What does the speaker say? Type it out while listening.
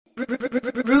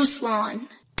Ruslan.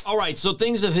 All right, so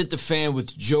things have hit the fan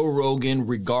with Joe Rogan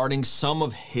regarding some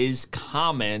of his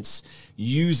comments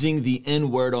using the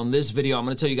N-word on this video. I'm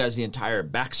going to tell you guys the entire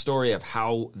backstory of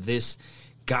how this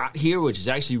got here, which is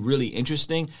actually really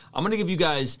interesting. I'm going to give you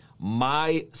guys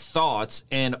my thoughts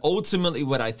and ultimately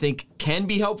what I think can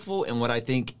be helpful and what I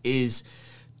think is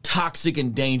toxic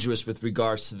and dangerous with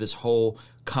regards to this whole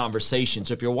conversation.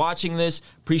 So if you're watching this,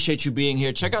 appreciate you being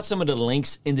here. Check out some of the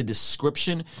links in the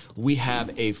description. We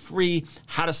have a free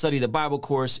How to Study the Bible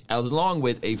course along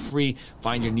with a free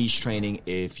Find Your Niche training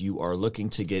if you are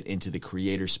looking to get into the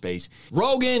creator space.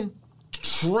 Rogan,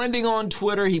 trending on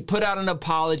Twitter, he put out an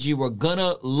apology. We're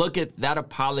gonna look at that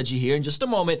apology here in just a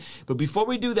moment. But before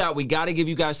we do that, we got to give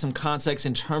you guys some context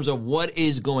in terms of what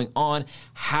is going on.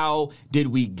 How did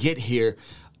we get here?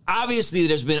 Obviously,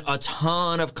 there's been a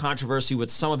ton of controversy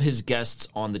with some of his guests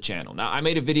on the channel. Now, I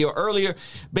made a video earlier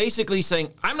basically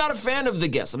saying I'm not a fan of the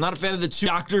guests. I'm not a fan of the two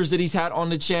doctors that he's had on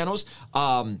the channels.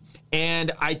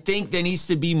 And I think there needs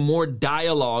to be more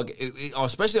dialogue,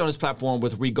 especially on his platform,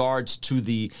 with regards to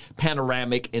the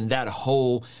panoramic and that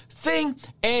whole thing.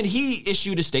 And he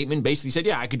issued a statement, basically said,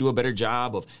 yeah, I could do a better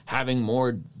job of having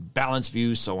more balanced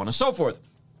views, so on and so forth.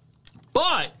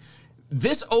 But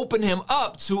this opened him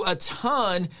up to a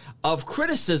ton of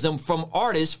criticism from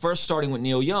artists, first starting with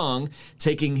Neil Young,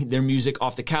 taking their music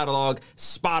off the catalog.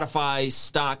 Spotify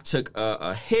stock took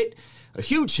a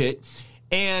huge hit,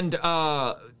 and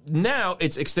now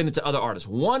it's extended to other artists.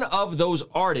 One of those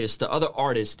artists, the other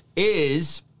artist,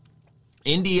 is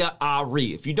India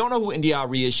Arie. If you don't know who India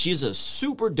Arie is, she's a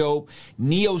super dope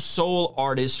neo-soul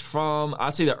artist from,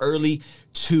 I'd say, the early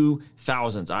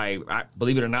 2000s. I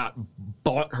believe it or not,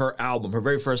 bought her album, her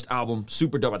very first album,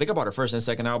 super dope. I think I bought her first and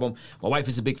second album. My wife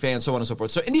is a big fan, so on and so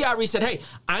forth. So India Arie said, hey,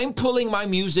 I'm pulling my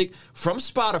music from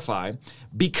Spotify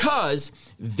because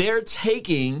they're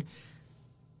taking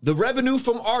the revenue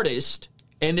from artists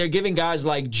and they're giving guys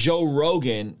like Joe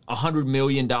Rogan a $100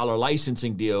 million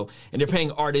licensing deal, and they're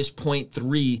paying artists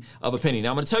 0.3 of a penny. Now,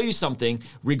 I'm going to tell you something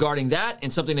regarding that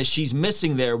and something that she's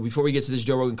missing there before we get to this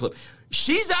Joe Rogan clip.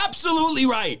 She's absolutely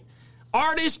right.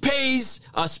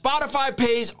 Spotify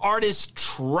pays artists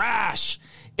trash.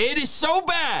 It is so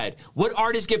bad what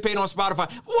artists get paid on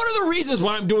Spotify. One of the reasons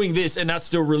why I'm doing this and not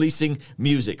still releasing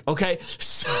music, okay?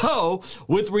 So,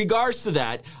 with regards to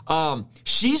that,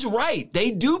 she's right.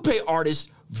 They do pay artists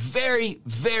very,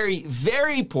 very,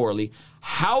 very poorly.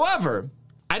 However,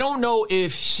 I don't know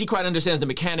if she quite understands the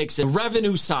mechanics and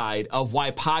revenue side of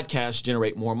why podcasts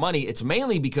generate more money. It's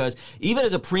mainly because even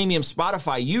as a premium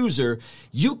Spotify user,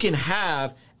 you can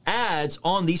have ads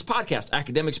on these podcasts,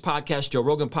 Academics podcast, Joe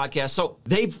Rogan podcast. So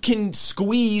they can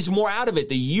squeeze more out of it.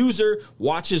 The user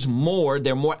watches more.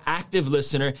 They're more active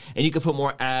listener, and you can put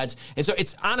more ads. And so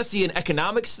it's honestly an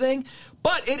economics thing,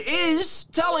 but it is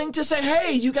telling to say,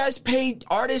 hey, you guys paid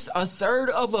artists a third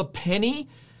of a penny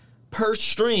per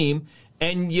stream,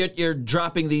 and yet you're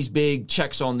dropping these big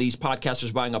checks on these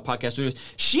podcasters buying up podcast studios.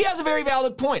 She has a very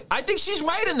valid point. I think she's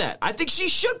right in that. I think she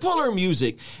should pull her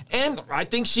music. And I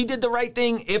think she did the right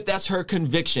thing if that's her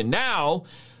conviction. Now,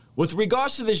 with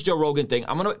regards to this Joe Rogan thing,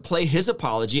 I'm going to play his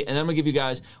apology, and then I'm going to give you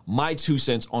guys my 2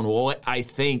 cents on what I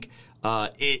think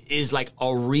it is like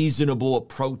a reasonable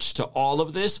approach to all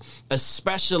of this,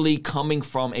 especially coming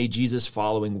from a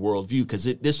Jesus-following worldview, because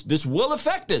this will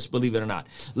affect us, believe it or not.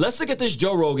 Let's look at this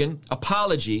Joe Rogan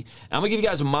apology. I'm gonna give you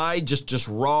guys my just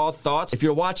raw thoughts. If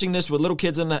you're watching this with little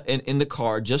kids in the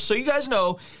car, just so you guys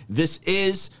know, this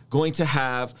is going to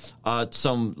have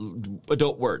some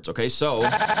adult words. Okay, so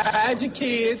hide your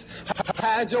kids,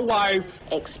 hide your wife.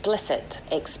 Explicit.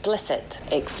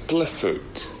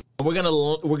 We're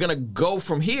gonna go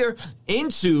from here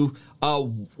into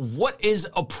what is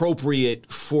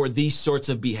appropriate for these sorts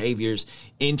of behaviors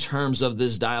in terms of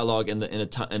this dialogue in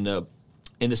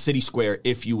the city square,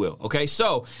 if you will. Okay,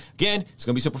 so again, it's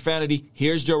gonna be some profanity.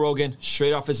 Here's Joe Rogan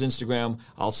straight off his Instagram.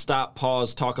 I'll stop,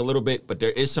 pause, talk a little bit, but there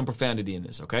is some profanity in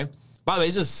this. Okay. By the way,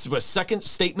 this is a second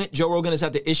statement Joe Rogan has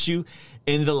had to issue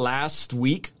in the last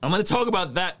week. I'm going to talk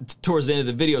about that towards the end of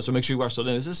the video, so make sure you watch till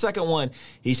then. This is the second one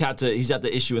he's had to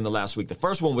issue in the last week. The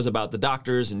first one was about the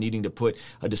doctors and needing to put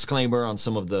a disclaimer on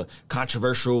some of the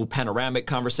controversial panoramic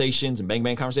conversations and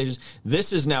bang conversations.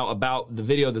 This is now about the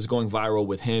video that's going viral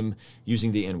with him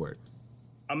using the N-word.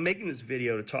 I'm making this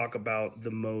video to talk about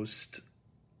the most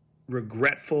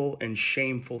regretful and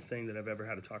shameful thing that I've ever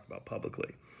had to talk about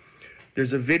publicly.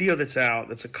 There's a video that's out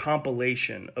that's a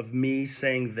compilation of me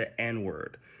saying the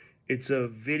N-word. It's a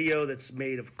video that's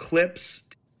made of clips.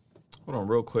 Hold on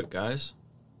real quick, guys.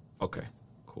 Okay,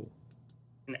 cool.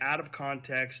 And out of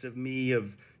context of me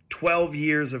of 12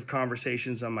 years of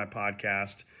conversations on my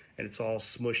podcast and it's all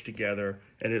smushed together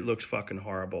and it looks fucking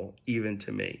horrible, even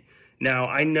to me. Now,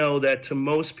 I know that to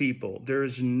most people,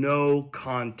 there's no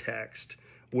context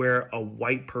where a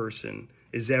white person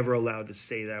is ever allowed to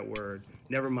say that word,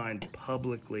 never mind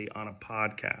publicly on a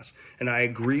podcast. And I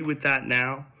agree with that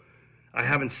now. I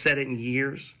haven't said it in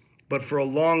years, but for a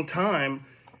long time,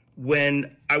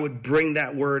 when I would bring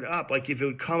that word up, like if it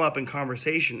would come up in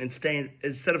conversation, instead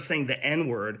of saying the N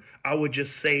word, I would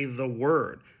just say the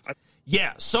word.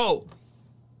 Yeah, so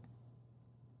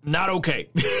not okay.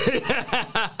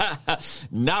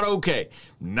 Not okay.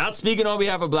 Not speaking on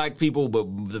behalf of black people, but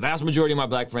the vast majority of my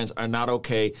black friends are not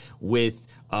okay with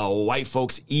white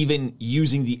folks even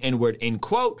using the N-word in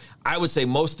quote. I would say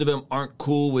most of them aren't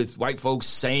cool with white folks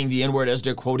saying the N-word as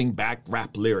they're quoting back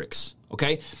rap lyrics,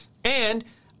 okay? And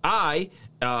I,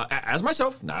 as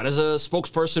myself, not as a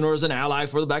spokesperson or as an ally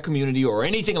for the black community or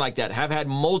anything like that, have had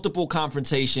multiple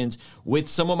confrontations with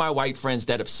some of my white friends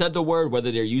that have said the word,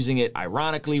 whether they're using it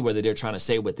ironically, whether they're trying to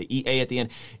say it with the EA at the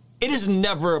end. It is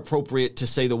never appropriate to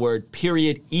say the word,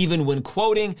 period, even when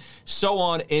quoting, so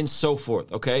on and so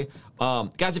forth, okay?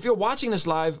 Guys, if you're watching this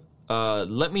live,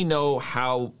 let me know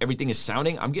how everything is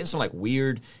sounding. I'm getting some like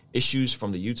weird issues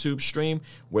from the YouTube stream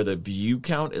where the view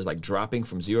count is like dropping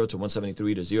from 0 to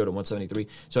 173 to 0 to 173.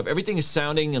 So if everything is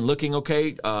sounding and looking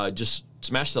okay, just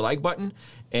smash the like button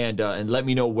and let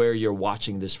me know where you're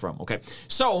watching this from, okay?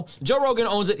 So Joe Rogan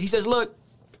owns it. He says, look,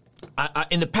 I,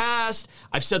 in the past,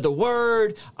 I've said the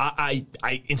word. I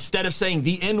instead of saying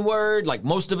the N-word, like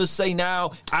most of us say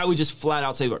now, I would just flat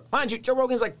out say the word. Mind you, Joe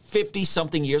Rogan's like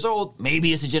 50-something years old.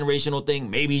 Maybe it's a generational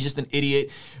thing. Maybe he's just an idiot.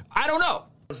 I don't know.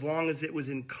 As long as it was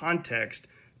in context,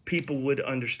 people would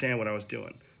understand what I was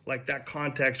doing. Like that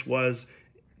context was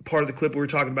part of the clip we were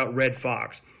talking about Red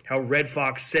Fox, how Red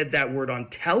Fox said that word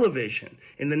on television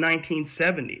in the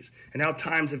 1970s, and how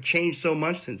times have changed so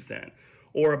much since then.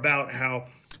 Or about how...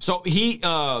 So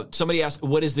somebody asked,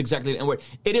 what is exactly the N-word?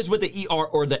 It is with the ER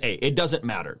or the A. It doesn't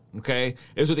matter, okay?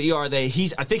 It's with the ER or the A.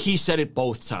 I think he said it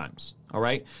both times, all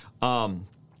right? And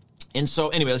so,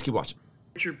 anyway, let's keep watching.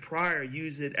 Richard Pryor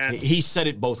used it as... He said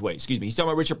it both ways, excuse me. He's talking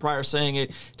about Richard Pryor saying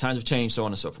it, times have changed, so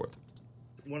on and so forth.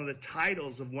 One of the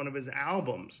titles of one of his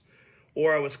albums.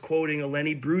 Or I was quoting a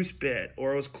Lenny Bruce bit,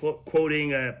 or I was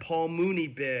quoting a Paul Mooney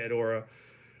bit, or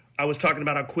I was talking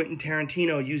about how Quentin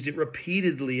Tarantino used it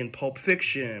repeatedly in Pulp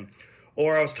Fiction,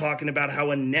 or I was talking about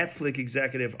how a Netflix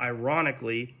executive,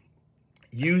 ironically,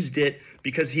 used it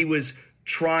because he was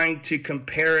trying to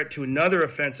compare it to another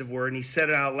offensive word, and he said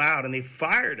it out loud, and they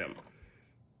fired him.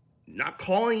 Not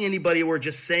calling anybody or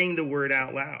just saying the word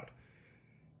out loud.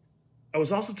 I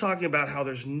was also talking about how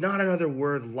there's not another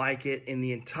word like it in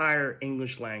the entire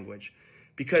English language,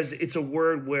 because it's a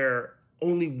word where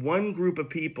only one group of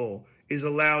people is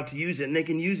allowed to use it, and they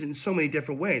can use it in so many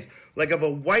different ways. Like if a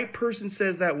white person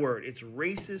says that word, it's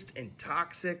racist and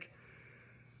toxic,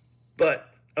 but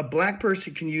a black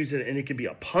person can use it and it could be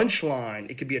a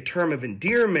punchline, it could be a term of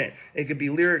endearment, it could be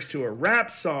lyrics to a rap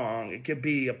song, it could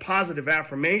be a positive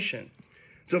affirmation.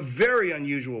 It's a very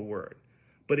unusual word,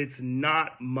 but it's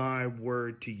not my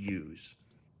word to use.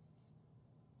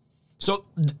 So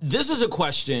this is a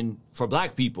question for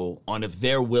black people on if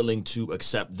they're willing to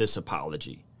accept this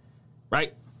apology.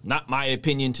 Right? Not my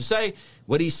opinion to say.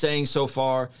 What he's saying so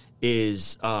far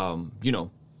is,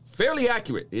 fairly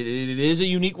accurate. It is a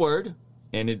unique word,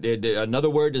 and another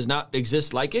word does not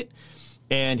exist like it.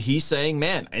 And he's saying,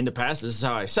 man, in the past, this is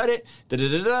how I said it, but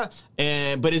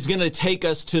it's going to take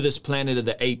us to this Planet of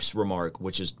the Apes remark,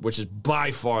 which is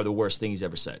by far the worst thing he's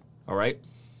ever said. All right?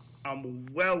 I'm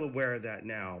well aware of that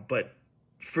now, but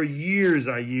for years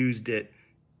I used it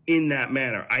in that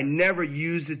manner. I never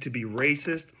used it to be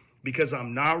racist, because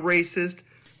I'm not racist.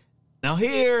 Now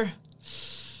here,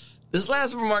 this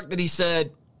last remark that he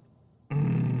said.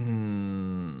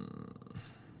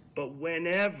 But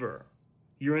whenever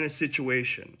you're in a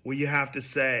situation where you have to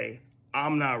say,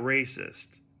 I'm not racist,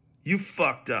 you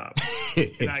fucked up.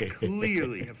 And I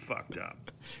clearly have fucked up.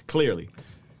 Clearly.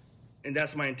 And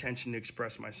that's my intention to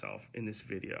express myself in this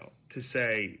video. To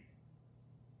say,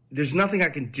 there's nothing I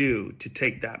can do to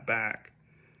take that back.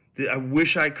 I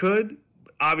wish I could.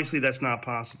 Obviously, that's not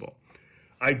possible.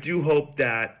 I do hope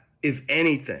that, if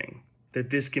anything, that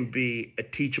this can be a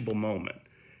teachable moment.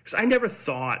 Because I never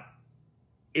thought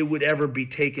it would ever be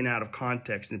taken out of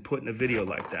context and put in a video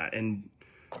like that. And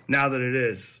now that it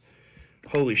is,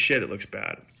 holy shit, it looks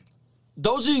bad.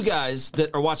 Those of you guys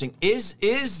that are watching, is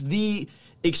the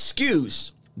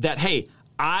excuse that, hey,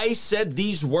 I said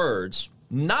these words,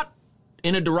 not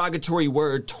in a derogatory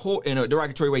way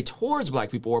towards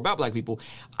black people or about black people.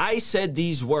 I said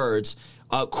these words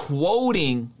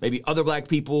quoting maybe other black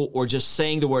people or just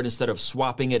saying the word instead of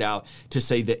swapping it out to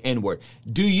say the N-word.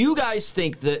 Do you guys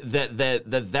think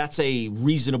that that's a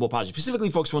reasonable apology, specifically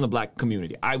folks from the black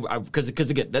community? Because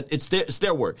again, it's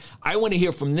their word. I want to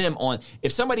hear from them on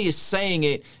if somebody is saying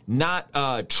it, not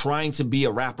trying to be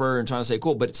a rapper and trying to say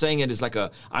cool, but saying it as like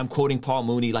I'm quoting Paul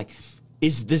Mooney, like.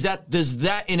 Does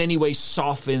that in any way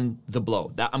soften the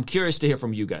blow? I'm curious to hear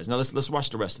from you guys. Now let's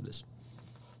watch the rest of this.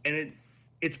 And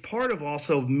it's part of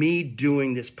also me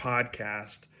doing this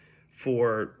podcast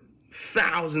for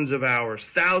thousands of hours,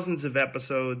 thousands of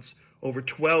episodes over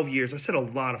 12 years. I've said a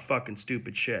lot of fucking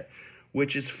stupid shit,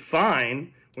 which is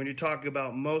fine when you're talking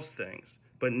about most things,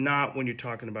 but not when you're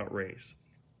talking about race.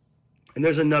 And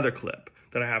there's another clip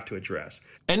that I have to address.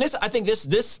 And I think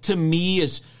this to me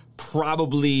is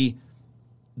probably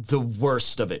the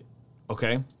worst of it,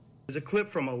 okay? There's a clip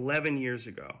from 11 years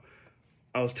ago.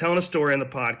 I was telling a story on the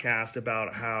podcast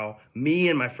about how me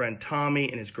and my friend Tommy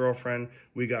and his girlfriend,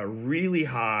 we got really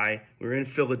high. We were in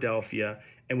Philadelphia,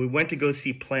 and we went to go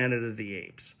see Planet of the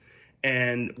Apes.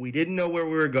 And we didn't know where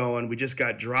we were going. We just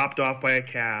got dropped off by a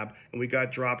cab, and we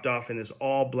got dropped off in this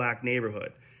all-black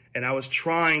neighborhood. And I was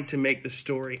trying to make the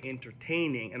story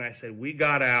entertaining, and I said, we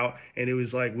got out, and it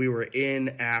was like we were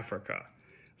in Africa.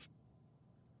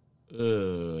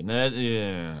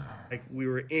 Yeah. Like we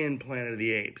were in Planet of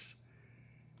the Apes.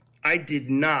 I did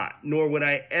not, nor would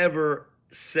I ever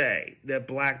say that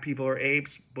black people are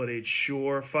apes, but it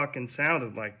sure fucking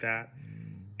sounded like that.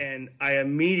 And I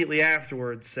immediately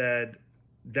afterwards said,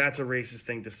 that's a racist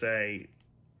thing to say.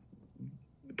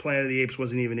 Planet of the Apes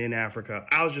wasn't even in Africa.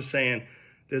 I was just saying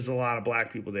there's a lot of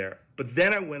black people there. But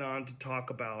then I went on to talk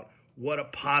about what a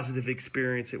positive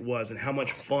experience it was and how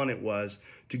much fun it was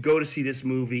to go to see this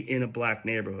movie in a black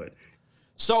neighborhood.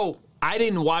 So I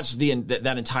didn't watch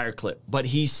that entire clip, but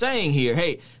he's saying here,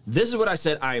 hey, this is what I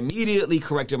said. I immediately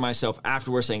corrected myself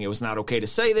afterwards, saying it was not okay to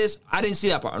say this. I didn't see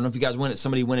that part. I don't know if you guys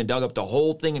somebody went and dug up the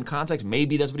whole thing in context.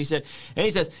 Maybe that's what he said. And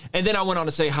he says, and then I went on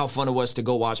to say how fun it was to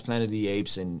go watch Planet of the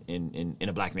Apes in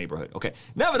a black neighborhood. Okay.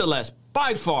 Nevertheless,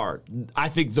 by far, I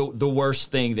think the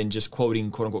worst thing than just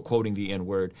quoting, quote unquote, quoting the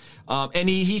N-word. And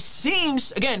he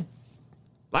seems, again,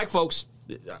 like folks,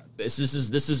 this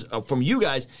is from you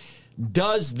guys.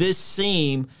 Does this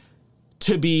seem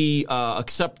to be an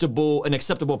acceptable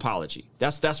apology?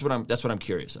 That's what I'm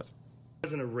curious of. It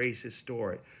wasn't a racist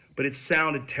story, but it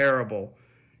sounded terrible.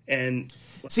 And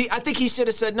see, I think he should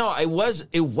have said no. It was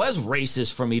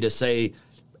racist for me to say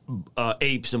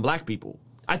apes and black people.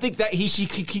 I think that he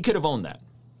could have owned that.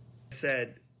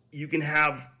 Said you can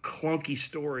have clunky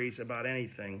stories about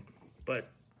anything,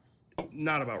 but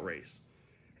not about race.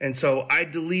 And so I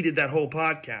deleted that whole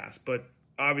podcast, but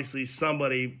obviously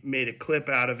somebody made a clip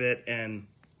out of it and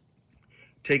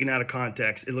taken out of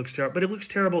context. It looks terrible, but it looks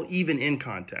terrible even in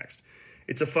context.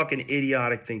 It's a fucking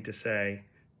idiotic thing to say,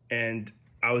 and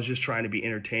I was just trying to be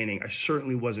entertaining. I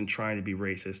certainly wasn't trying to be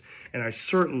racist, and I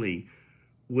certainly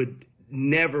would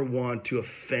never want to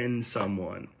offend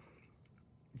someone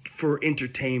for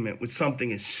entertainment with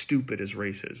something as stupid as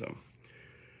racism.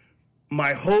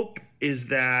 My hope is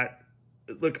that,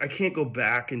 look, I can't go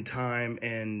back in time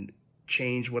and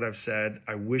change what I've said.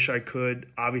 I wish I could.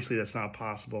 Obviously, that's not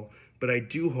possible. But I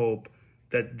do hope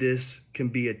that this can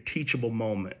be a teachable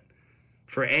moment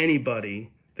for anybody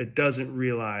that doesn't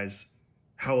realize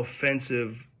how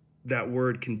offensive that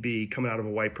word can be coming out of a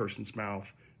white person's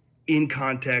mouth, in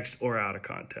context or out of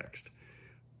context.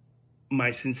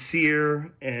 My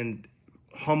sincere and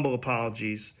humble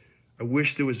apologies. I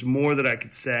wish there was more that I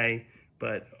could say,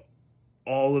 but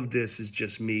all of this is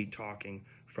just me talking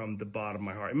from the bottom of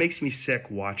my heart. It makes me sick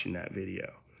watching that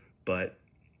video, but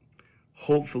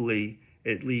hopefully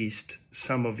at least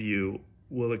some of you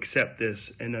will accept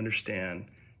this and understand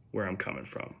where I'm coming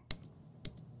from.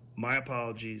 My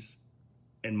apologies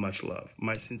and much love.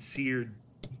 My sincere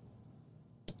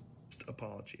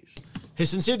apologies. His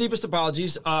sincere, deepest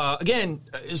apologies. Again,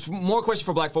 it's more question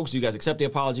for black folks. Do you guys accept the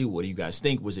apology? What do you guys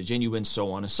think? Was it genuine?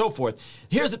 So on and so forth.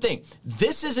 Here's the thing.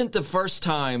 This isn't the first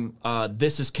time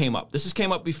this has came up. This has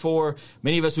came up before.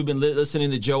 Many of us who've been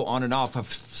listening to Joe on and off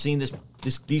have seen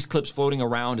these clips floating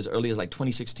around as early as like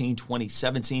 2016,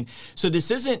 2017. So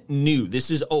this isn't new. This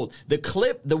is old.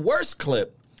 The worst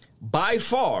clip by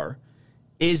far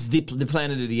is the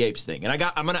Planet of the Apes thing. And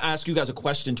I'm going to ask you guys a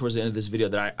question towards the end of this video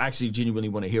that I actually genuinely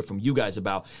want to hear from you guys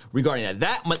about regarding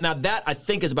that. That I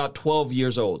think is about 12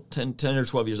 years old, 10 or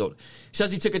 12 years old. He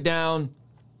says he took it down.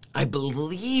 I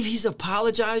believe he's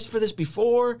apologized for this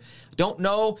before. Don't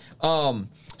know.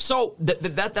 So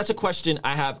that's a question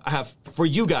I have for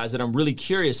you guys that I'm really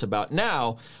curious about.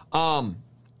 Now,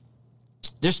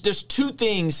 There's two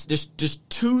things. There's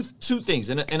two things,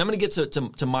 and I'm going to get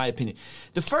to my opinion.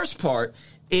 The first part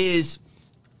is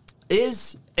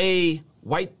a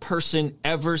white person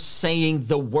ever saying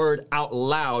the word out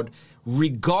loud,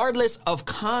 regardless of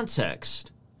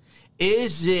context?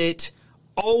 Is it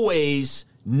always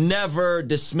never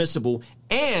dismissible?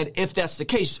 And if that's the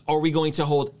case, are we going to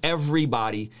hold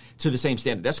everybody to the same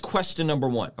standard? That's question number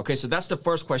one. Okay, so that's the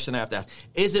first question I have to ask.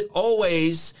 Is it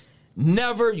always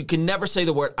never, you can never say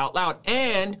the word out loud?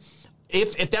 And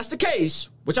if that's the case,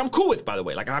 which I'm cool with, by the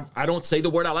way, like I don't say the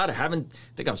word out loud. I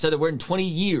think I've said the word in 20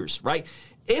 years, right?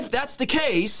 If that's the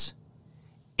case,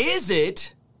 is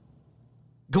it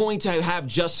going to have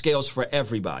just scales for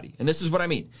everybody? And this is what I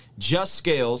mean. Just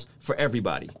scales for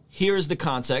everybody. Here's the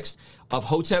context of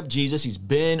Hotep Jesus. He's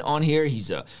been on here.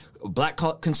 He's a black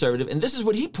conservative. And this is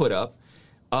what he put up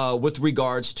with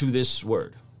regards to this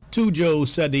word. Two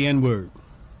Joes said the N-word.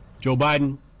 Joe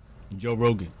Biden and Joe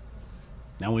Rogan.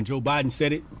 Now, when Joe Biden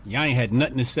said it, y'all ain't had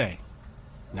nothing to say.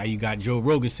 Now you got Joe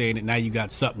Rogan saying it. Now you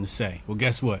got something to say. Well,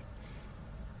 guess what?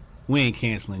 We ain't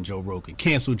canceling Joe Rogan.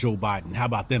 Cancel Joe Biden. How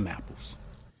about them apples?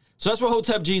 So that's what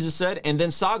Hotep Jesus said. And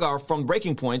then Sagar from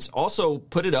Breaking Points also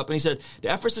put it up. And he said, the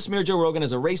efforts to smear Joe Rogan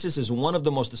as a racist is one of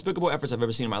the most despicable efforts I've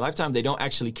ever seen in my lifetime. They don't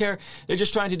actually care. They're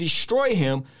just trying to destroy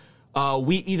him.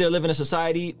 We either live in a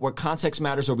society where context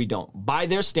matters or we don't. By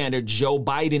their standard, Joe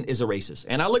Biden is a racist.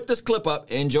 And I looked this clip up,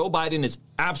 and Joe Biden is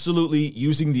absolutely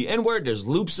using the N-word. There's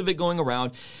loops of it going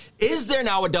around. Is there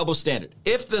now a double standard?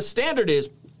 If the standard is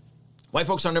white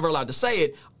folks are never allowed to say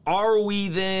it, are we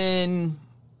then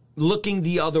looking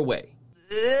the other way?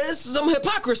 There's some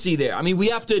hypocrisy there. I mean, we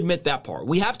have to admit that part.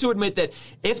 We have to admit that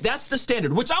if that's the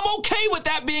standard, which I'm okay with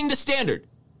that being the standard.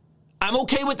 I'm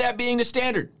okay with that being the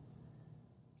standard.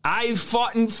 I've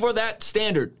fought for that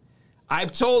standard.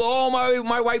 I've told all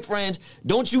my white friends,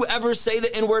 don't you ever say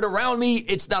the N-word around me.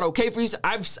 It's not okay for you.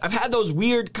 I've had those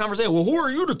weird conversations. Well, who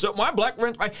are you to tell my black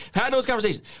friends? I've had those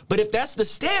conversations. But if that's the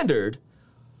standard,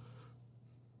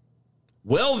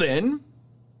 well then,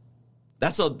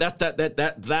 you're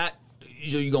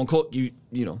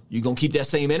gonna keep that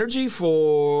same energy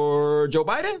for Joe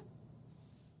Biden?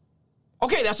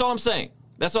 Okay, that's all I'm saying.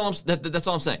 That's all I'm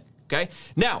saying. Okay.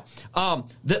 Now,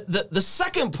 the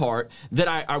second part that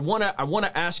I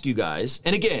wanna ask you guys,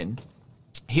 and again,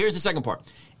 here's the second part.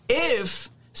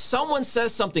 If someone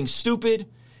says something stupid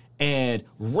and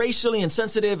racially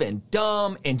insensitive and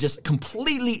dumb and just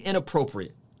completely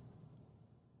inappropriate,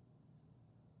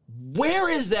 where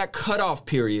is that cutoff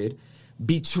period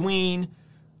between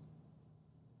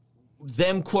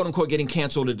them, quote unquote, getting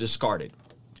canceled or discarded?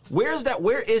 Where is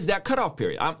that cutoff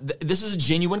period? This is a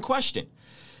genuine question.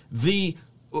 The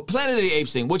Planet of the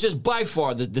Apes thing, which is by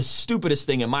far the stupidest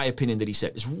thing in my opinion that he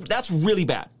said, that's really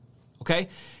bad. Okay,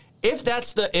 if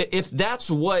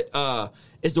that's what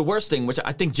is the worst thing, which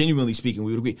I think genuinely speaking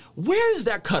we would agree. Where is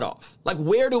that cutoff? Like,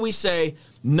 where do we say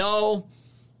no?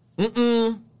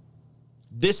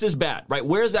 This is bad, right?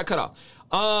 Where is that cutoff?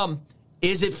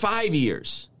 Is it 5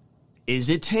 years? Is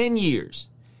it 10 years?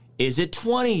 Is it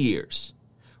 20 years?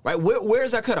 Right? Where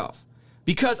is that cutoff?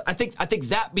 Because I think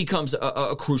that becomes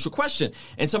a crucial question.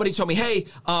 And somebody told me, hey,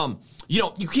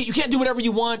 you can't do whatever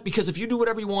you want, because if you do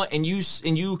whatever you want and you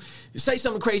say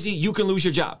something crazy, you can lose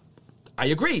your job. I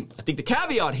agree. I think the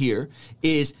caveat here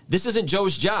is this isn't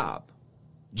Joe's job.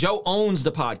 Joe owns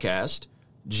the podcast.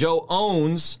 Joe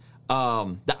owns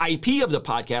the IP of the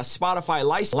podcast. Spotify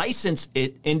license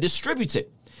it and distributes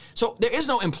it. So there is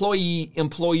no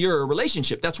employee-employer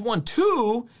relationship. That's one.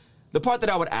 Two, the part that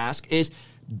I would ask is,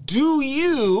 do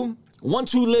you want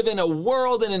to live in a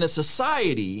world and in a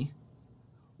society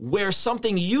where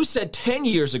something you said 10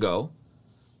 years ago,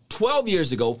 12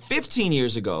 years ago, 15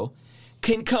 years ago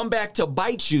can come back to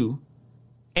bite you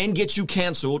and get you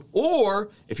canceled, or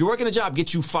if you're working a job,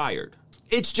 get you fired?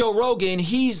 It's Joe Rogan.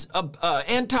 He's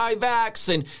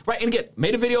anti-vax, and right. And again,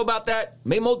 made a video about that,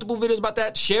 made multiple videos about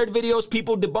that, shared videos,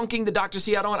 people debunking the doctors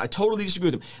he had on. I totally disagree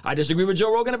with him. I disagree with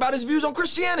Joe Rogan about his views on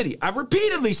Christianity. I've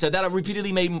repeatedly said that. I've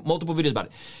repeatedly made multiple videos about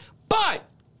it. But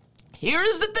here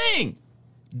is the thing.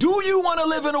 Do you want to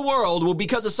live in a world where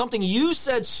because of something you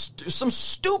said, some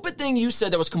stupid thing you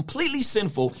said that was completely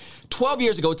sinful 12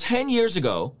 years ago, 10 years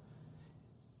ago,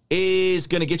 is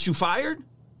going to get you fired?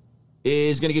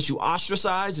 Is going to get you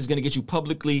ostracized, is going to get you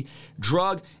publicly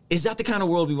drugged? Is that the kind of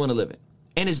world we want to live in?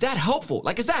 And is that helpful?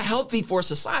 Like, is that healthy for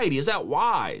society? Is that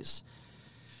wise?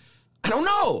 I don't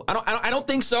know. I don't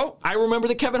think so. I remember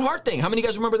the Kevin Hart thing. How many of you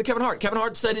guys remember the Kevin Hart? Kevin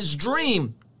Hart said his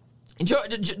dream, and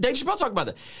Dave Chappelle talked about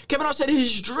that. Kevin Hart said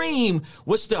his dream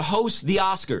was to host the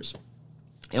Oscars.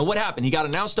 And what happened? He got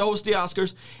announced to host the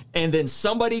Oscars, and then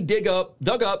somebody dug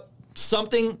up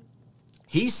something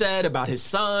he said about his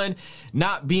son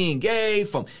not being gay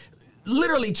from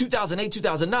literally 2008,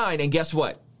 2009. And guess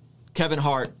what? Kevin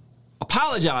Hart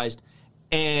apologized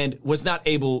and was not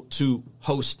able to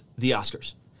host the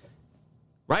Oscars,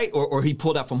 right? Or he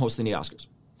pulled out from hosting the Oscars.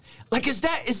 Like, is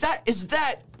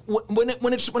that when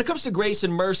it comes to grace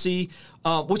and mercy,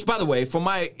 which, by the way, from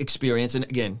my experience, and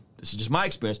again, this is just my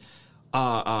experience,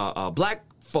 black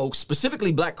folks,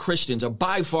 specifically black Christians, are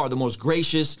by far the most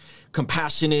gracious,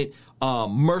 compassionate,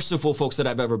 merciful folks that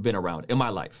I've ever been around in my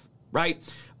life, right?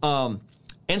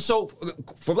 And so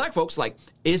for black folks, like,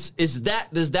 does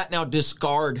that now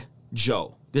discard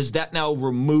Joe? Does that now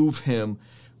remove him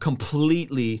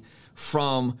completely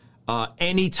from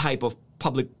any type of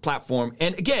public platform?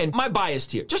 And again, my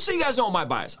bias here, just so you guys know my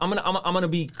bias, I'm gonna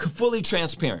be fully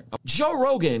transparent. Joe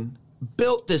Rogan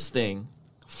built this thing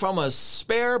from a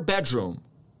spare bedroom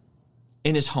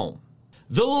in his home.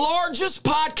 The largest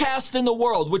podcast in the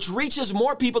world, which reaches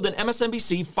more people than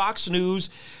MSNBC, Fox News,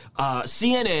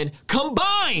 CNN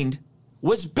combined,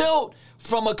 was built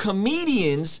from a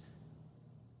comedian's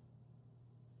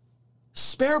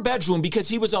spare bedroom because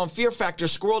he was on Fear Factor,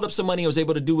 scrolled up some money, and was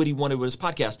able to do what he wanted with his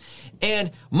podcast.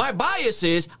 And my bias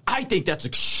is, I think that's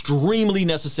extremely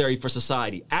necessary for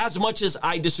society. As much as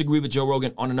I disagree with Joe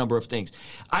Rogan on a number of things,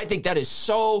 I think that is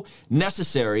so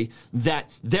necessary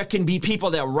that there can be people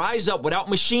that rise up without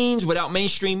machines, without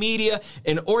mainstream media,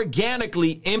 and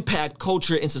organically impact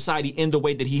culture and society in the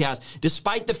way that he has,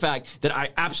 despite the fact that I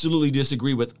absolutely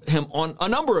disagree with him on a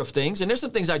number of things. And there's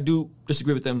some things I do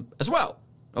disagree with him as well.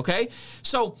 Okay,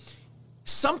 so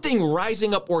something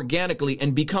rising up organically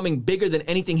and becoming bigger than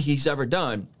anything he's ever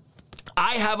done,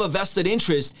 I have a vested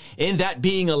interest in that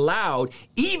being allowed,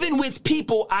 even with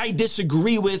people I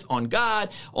disagree with on God,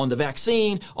 on the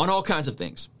vaccine, on all kinds of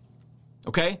things.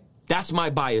 Okay, that's my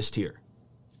bias here.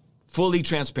 Fully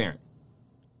transparent.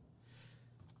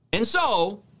 And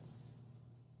so,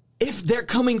 if they're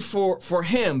coming for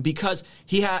him because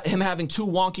him having two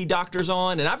wonky doctors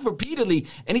on, and I've repeatedly,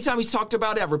 anytime he's talked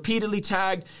about it, I've repeatedly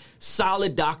tagged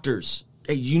solid doctors.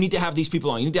 Hey, you need to have these people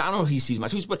on. I don't know if he sees my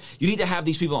tweets, but you need to have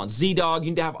these people on. Z-Dog,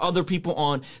 you need to have other people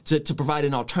on to provide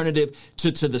an alternative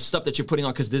to the stuff that you're putting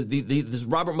on, because this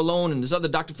Robert Malone and this other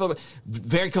Dr. Phil,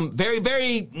 very,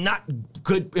 very not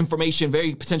good information,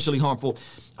 very potentially harmful.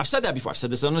 I've said that before. I've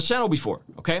said this on the channel before,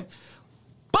 okay?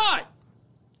 But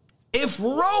if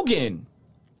Rogan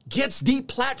gets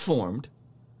deplatformed,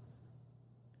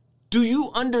 do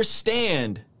you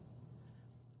understand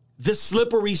the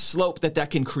slippery slope that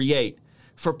can create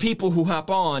for people who hop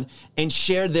on and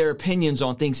share their opinions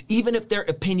on things, even if their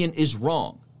opinion is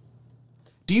wrong?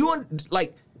 Do you and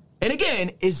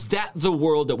again, is that the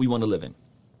world that we want to live in?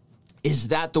 Is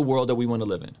that the world that we want to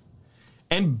live in?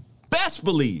 And best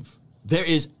believe there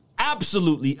is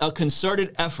absolutely a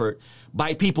concerted effort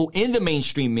by people in the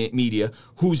mainstream media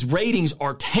whose ratings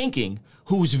are tanking,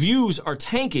 whose views are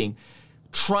tanking,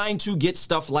 trying to get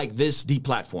stuff like this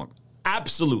deplatformed.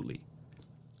 Absolutely.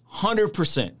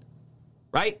 100%.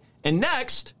 Right? And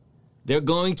next, they're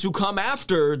going to come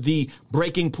after the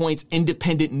Breaking Point's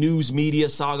independent news media,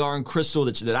 Sagar and Crystal,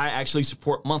 that I actually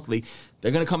support monthly.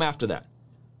 They're going to come after that.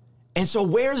 And so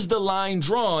where's the line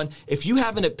drawn if you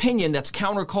have an opinion that's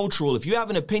countercultural, if you have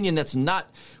an opinion that's not,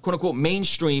 quote unquote,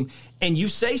 mainstream, and you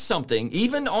say something,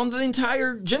 even on the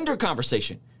entire gender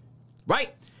conversation,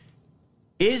 right?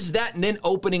 Is that then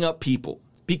opening up people?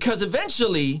 Because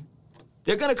eventually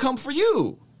they're going to come for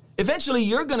you. Eventually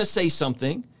you're going to say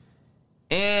something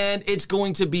and it's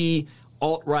going to be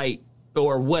alt-right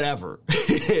or whatever,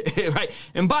 right?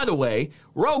 And by the way,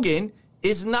 Rogan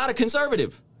is not a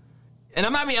conservative. And I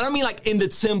don't mean like in the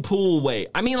Tim Pool way.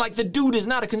 I mean like the dude is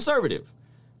not a conservative.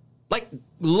 Like,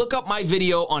 look up my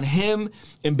video on him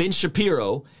and Ben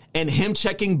Shapiro and him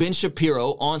checking Ben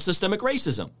Shapiro on systemic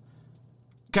racism.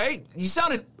 Okay? He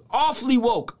sounded awfully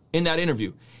woke in that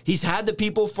interview. He's had the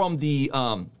people from the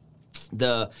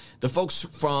folks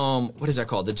from, what is that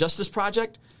called? The Justice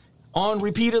Project on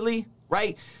repeatedly,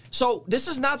 right? So this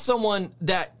is not someone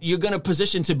that you're going to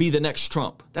position to be the next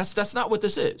Trump. That's not what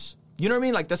this is. You know what I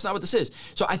mean? Like, that's not what this is.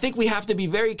 So I think we have to be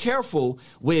very careful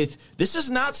with, this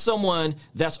is not someone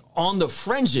that's on the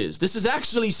fringes. This is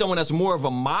actually someone that's more of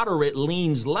a moderate,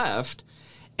 leans left.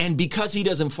 And because he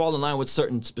doesn't fall in line with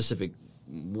certain specific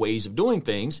ways of doing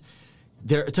things,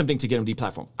 they're attempting to get him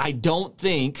deplatformed. I don't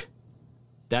think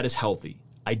that is healthy.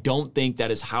 I don't think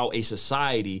that is how a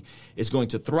society is going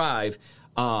to thrive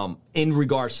in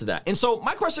regards to that. And so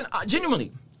my question,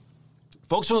 genuinely,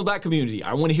 folks from the black community,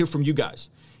 I want to hear from you guys.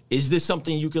 Is this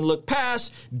something you can look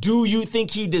past? Do you think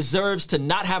he deserves to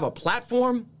not have a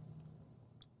platform?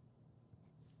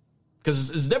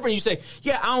 Because it's different. You say,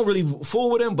 yeah, I don't really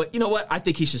fool with him, but you know what? I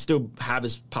think he should still have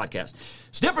his podcast.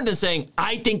 It's different than saying,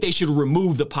 I think they should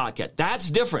remove the podcast.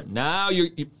 That's different. Now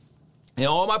and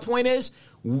all my point is,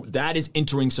 that is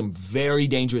entering some very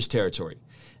dangerous territory.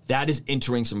 That is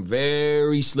entering some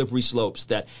very slippery slopes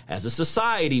that as a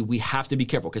society, we have to be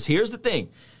careful. Because here's the thing.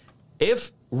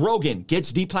 If Rogan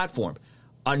gets deplatformed,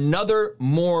 another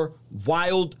more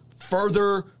wild,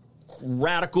 further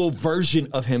radical version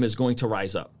of him is going to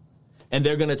rise up. And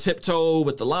they're going to tiptoe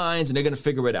with the lines, and they're going to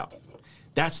figure it out.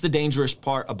 That's the dangerous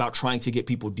part about trying to get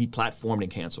people deplatformed and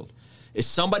canceled. It's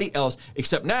somebody else,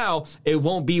 except now it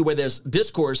won't be where there's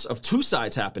discourse of two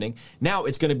sides happening. Now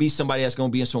it's going to be somebody that's going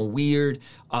to be in some weird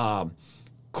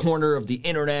corner of the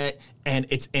internet, and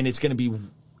it's going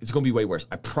to be way worse.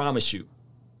 I promise you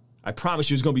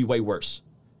it's going to be way worse.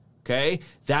 Okay?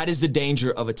 That is the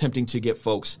danger of attempting to get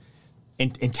folks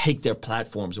and take their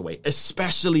platforms away,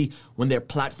 especially when their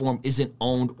platform isn't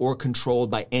owned or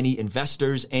controlled by any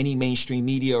investors, any mainstream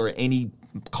media, or any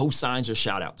cosigns or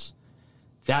shout-outs.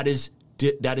 That is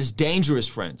dangerous,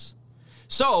 friends.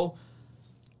 So,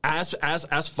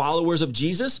 as followers of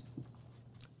Jesus,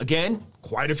 again,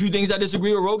 quite a few things I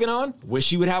disagree with Rogan on. Wish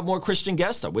he would have more Christian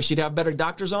guests. I wish he'd have better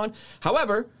doctors on.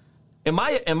 However, in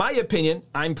my opinion,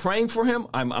 I'm praying for him.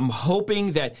 I'm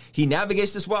hoping that he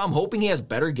navigates this well. I'm hoping he has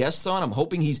better guests on. I'm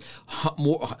hoping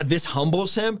this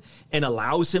humbles him and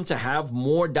allows him to have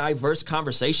more diverse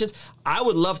conversations. I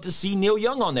would love to see Neil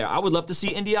Young on there. I would love to see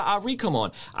India Ari come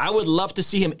on. I would love to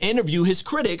see him interview his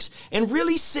critics and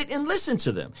really sit and listen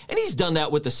to them. And he's done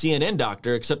that with the CNN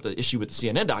doctor, except the issue with the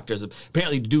CNN doctor is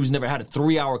apparently the dude's never had a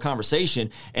 3-hour conversation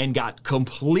and got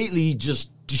completely just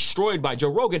destroyed by Joe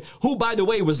Rogan, who, by the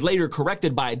way, was later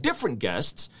corrected by a different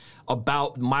guest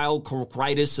about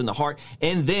myocarditis in the heart,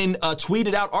 and then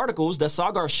tweeted out articles that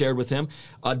Sagar shared with him,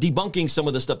 debunking some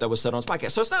of the stuff that was said on his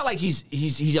podcast. So it's not like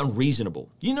he's unreasonable.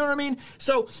 You know what I mean?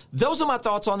 So those are my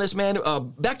thoughts on this, man.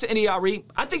 Back to India.Arie.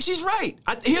 I think she's right.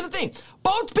 Here's the thing.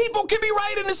 Both people can be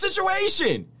right in this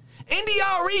situation.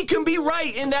 India.Arie can be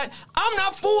right in that I'm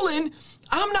not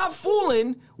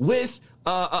fooling with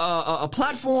a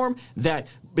platform that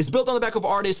is built on the back of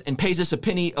artists and pays us a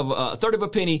third of a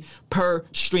penny per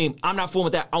stream. I'm not fooling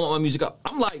with that. I want my music up.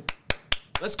 I'm like,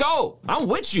 let's go. I'm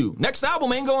with you. Next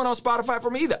album ain't going on Spotify for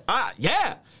me either.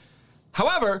 Yeah.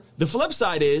 However, the flip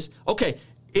side is, okay,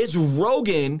 is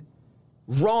Rogan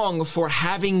wrong for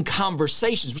having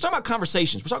conversations? We're talking about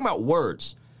conversations. We're talking about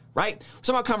words, right? We're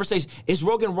talking about conversations. Is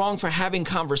Rogan wrong for having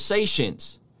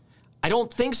conversations? I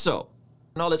don't think so.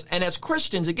 And all this. And as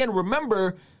Christians, again,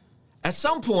 remember, at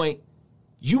some point,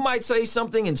 you might say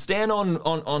something and stand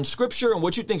on Scripture and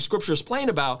what you think Scripture is plain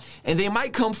about, and they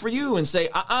might come for you and say,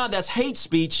 that's hate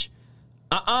speech.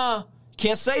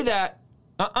 Can't say that.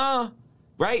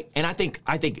 Right? And I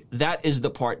think that is the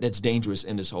part that's dangerous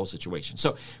in this whole situation.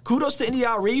 So kudos to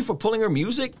India.Arie for pulling her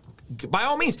music, by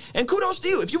all means. And kudos to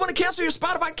you. If you want to cancel your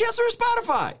Spotify, cancel your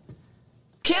Spotify.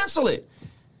 Cancel it.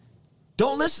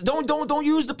 Don't listen. Don't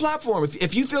use the platform.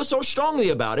 If you feel so strongly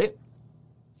about it,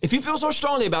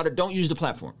 don't use the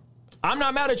platform. I'm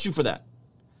not mad at you for that.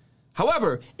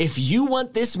 However, if you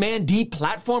want this man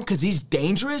deplatformed because he's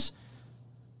dangerous,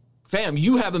 fam,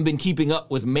 you haven't been keeping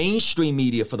up with mainstream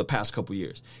media for the past couple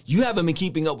years. You haven't been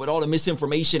keeping up with all the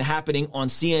misinformation happening on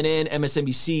CNN,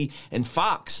 MSNBC, and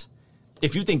Fox.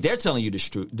 If you think they're telling you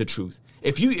the truth,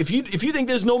 if you think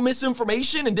there's no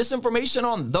misinformation and disinformation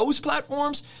on those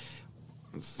platforms,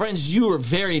 friends, you are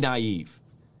very naive.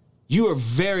 You are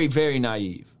very, very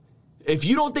naive. If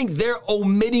you don't think they're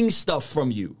omitting stuff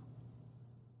from you,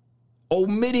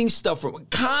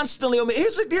 constantly omitting.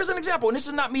 Here's an example, and this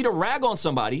is not me to rag on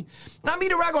somebody.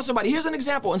 Here's an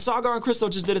example, and Sagar and Crystal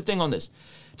just did a thing on this.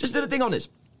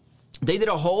 They did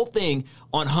a whole thing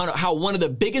on how one of the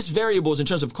biggest variables in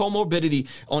terms of comorbidity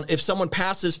on if someone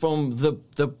passes from the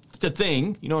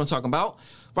thing, you know what I'm talking about,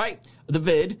 right? The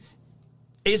vid,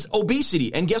 is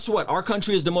obesity. And guess what? Our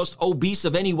country is the most obese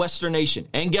of any Western nation.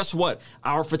 And guess what?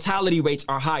 Our fatality rates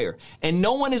are higher. And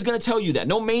no one is going to tell you that.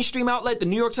 No mainstream outlet, the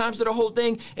New York Times did a whole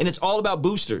thing, and it's all about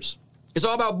boosters. It's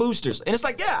all about boosters. And it's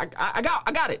like, yeah, I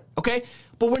got it, okay?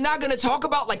 But we're not going to talk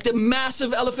about like the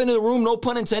massive elephant in the room, no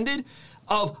pun intended,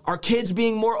 of our kids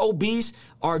being more obese,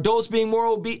 our adults being more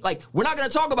obese. Like, we're not going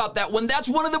to talk about that when that's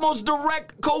one of the most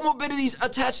direct comorbidities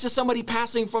attached to somebody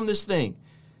passing from this thing.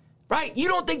 Right? You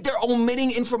don't think they're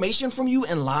omitting information from you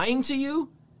and lying to you?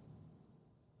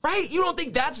 Right? You don't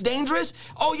think that's dangerous?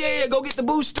 Oh, yeah, go get the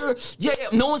booster. Yeah.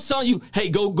 No one's telling you, hey,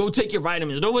 go take your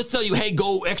vitamins. No one's telling you, hey,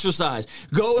 go exercise.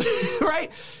 Go,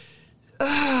 right?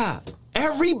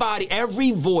 Everybody,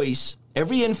 every voice,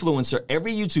 every influencer,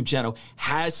 every YouTube channel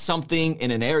has something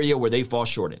in an area where they fall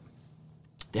short in.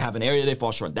 They have an area they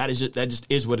fall short in. That just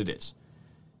is what it is.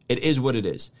 It is what it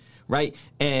is, right?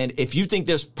 And if you think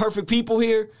there's perfect people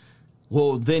here,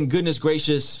 well, then goodness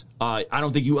gracious, I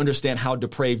don't think you understand how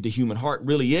depraved the human heart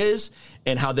really is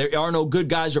and how there are no good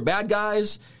guys or bad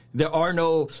guys. There are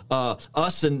no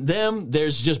us and them.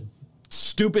 There's just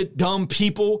stupid, dumb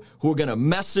people who are going to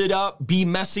mess it up, be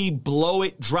messy, blow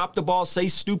it, drop the ball, say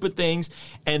stupid things.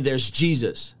 And there's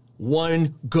Jesus,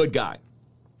 one good guy.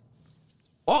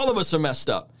 All of us are messed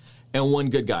up and one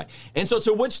good guy. And so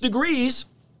to which degrees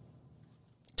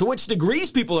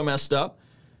people are messed up,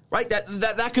 right?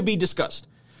 That could be discussed.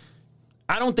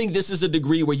 I don't think this is a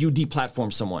degree where you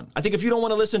deplatform someone. I think if you don't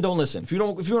want to listen, don't listen. If you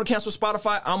want to cancel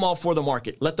Spotify, I'm all for the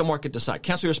market. Let the market decide.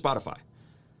 Cancel your Spotify.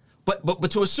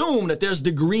 But to assume that there's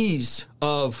degrees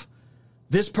of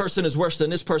this person is worse than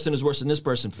this person is worse than this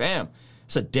person, fam,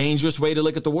 it's a dangerous way to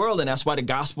look at the world, and that's why the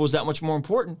gospel is that much more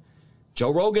important.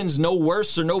 Joe Rogan's no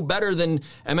worse or no better than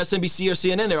MSNBC or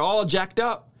CNN. They're all jacked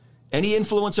up. Any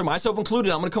influencer, myself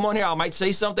included, I'm going to come on here. I might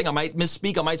say something. I might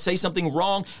misspeak. I might say something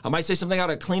wrong. I might say something I got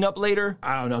to clean up later.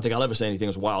 I don't think I'll ever say anything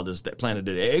as wild as that Planet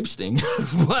of the Apes thing.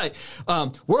 But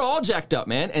we're all jacked up,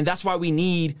 man. And that's why we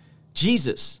need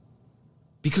Jesus.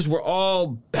 Because we're all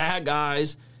bad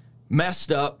guys,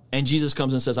 messed up. And Jesus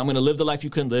comes and says, I'm going to live the life you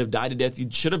couldn't live, die to death you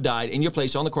should have died in your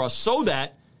place on the cross so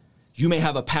that you may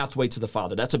have a pathway to the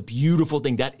Father. That's a beautiful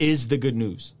thing. That is the good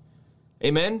news.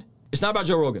 Amen? It's not about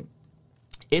Joe Rogan.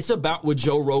 It's about what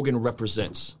Joe Rogan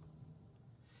represents.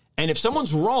 And if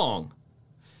someone's wrong,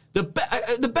 the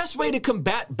best way to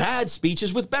combat bad speech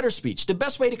is with better speech. The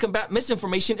best way to combat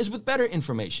misinformation is with better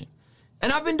information.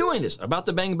 And I've been doing this about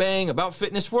the bang bang, about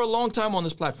fitness for a long time on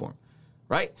this platform,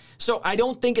 right? So I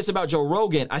don't think it's about Joe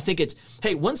Rogan. I think it's,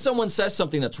 hey, when someone says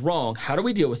something that's wrong, how do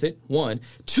we deal with it? One.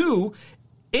 Two,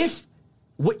 if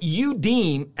what you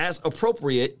deem as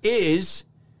appropriate is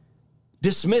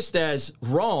dismissed as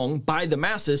wrong by the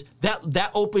masses,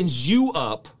 that opens you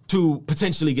up to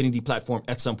potentially getting deplatformed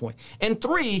at some point. And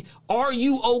three, are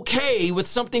you okay with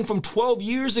something from 12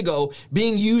 years ago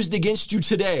being used against you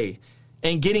today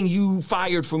and getting you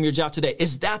fired from your job today?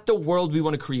 Is that the world we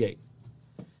want to create?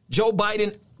 Joe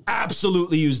Biden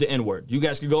absolutely used the N-word. You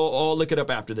guys can go all look it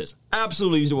up after this.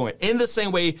 Absolutely used the word in the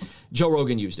same way Joe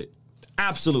Rogan used it.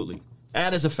 Absolutely.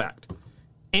 That is a fact.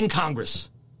 In Congress.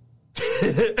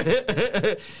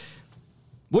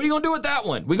 What are you going to do with that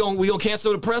one? We gonna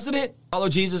cancel the president? Follow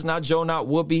Jesus, not Joe, not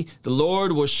Whoopi. The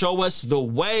Lord will show us the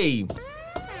way.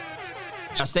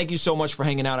 Guys, thank you so much for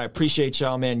hanging out. I appreciate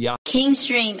y'all, man. Y'all.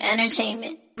 Kingstream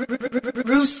Entertainment.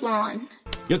 Ruslan.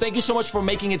 Yo, thank you so much for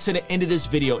making it to the end of this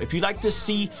video. If you'd like to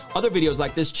see other videos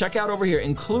like this, check out over here,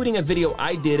 including a video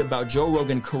I did about Joe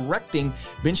Rogan correcting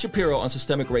Ben Shapiro on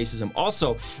systemic racism.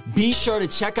 Also, be sure to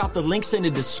check out the links in the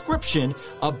description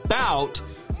about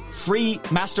free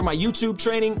Master My YouTube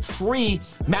training, free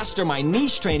Master My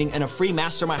Niche training, and a free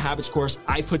Master My Habits course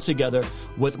I put together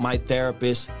with my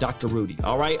therapist, Dr. Rudy.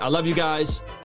 All right, I love you guys.